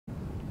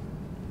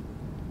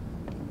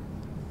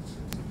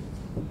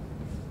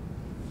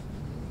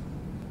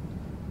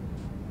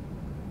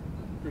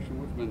Christian,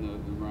 what's been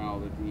the morale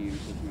of the team,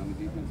 especially on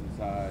the defensive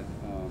side,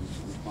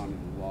 responding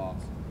to the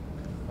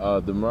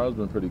loss? The morale's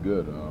been pretty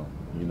good.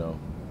 You know,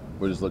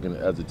 we're just looking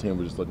as a team.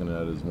 We're just looking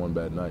at it as one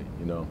bad night.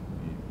 You know,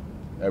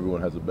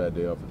 everyone has a bad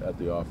day off at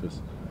the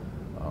office.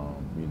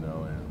 You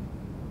know, and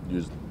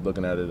you're just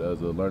looking at it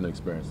as a learning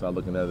experience, not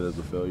looking at it as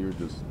a failure.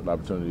 Just an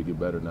opportunity to get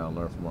better now, and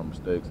learn from our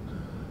mistakes.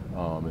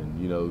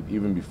 And you know,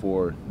 even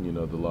before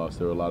the loss,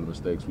 there were a lot of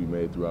mistakes we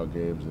made throughout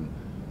games, and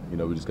you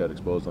know, we just got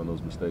exposed on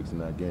those mistakes in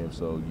that game.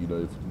 So you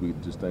know, if we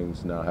just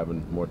things now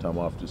having more time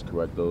off, just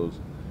correct those,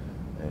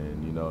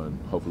 and you know, and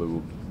hopefully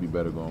we'll be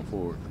better going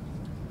forward.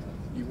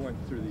 You went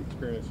through the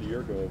experience a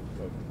year ago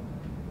of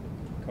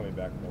coming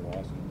back from a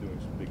loss and doing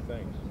some big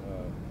things.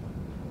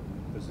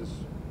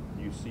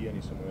 Do you see any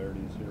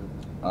similarities here?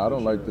 I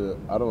don't like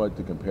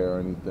to compare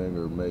anything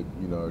or make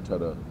or try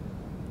to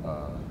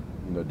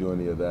do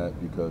any of that,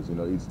 because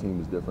each team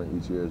is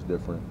different, each year is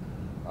different.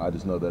 I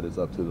just know that it's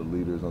up to the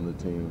leaders on the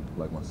team,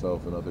 like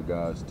myself and other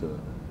guys, to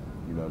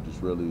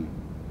just really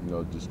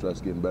just stress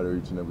getting better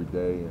each and every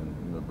day,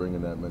 and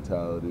bringing that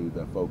mentality,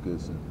 that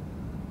focus,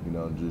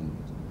 and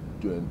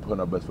just putting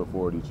our best foot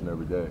forward each and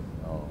every day.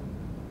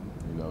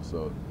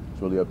 So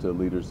it's really up to the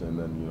leaders, and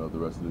then the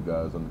rest of the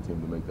guys on the team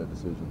to make that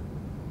decision.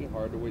 Is it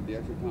hard to wait the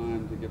extra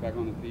time to get back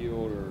on the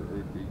field, or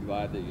are you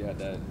glad that you had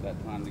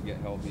that time to get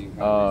healthy and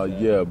kind of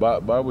reset? Yeah,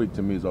 bye week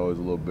to me is always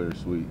a little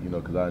bittersweet,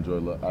 because I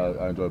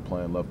enjoy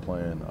playing, love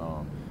playing.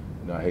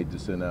 I hate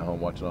just sitting at home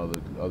watching all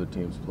the other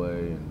teams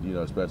play, and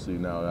especially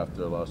now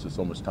after a loss, there's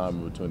so much time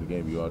in between the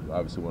game. You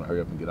obviously want to hurry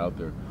up and get out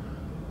there,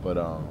 but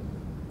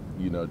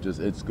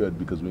just it's good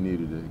because we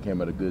needed it. It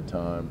came at a good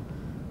time,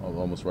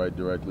 almost right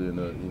directly in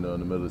the in the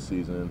middle of the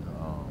season.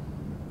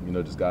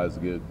 Just guys to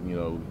get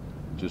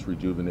just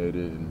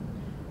rejuvenated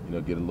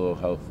and get a little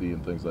healthy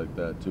and things like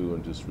that too,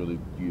 and just really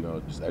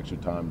just extra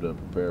time to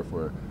prepare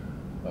for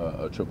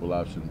a triple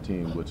option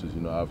team, which is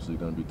obviously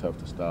going to be tough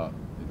to stop.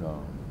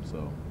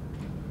 So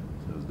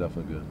it's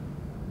definitely good.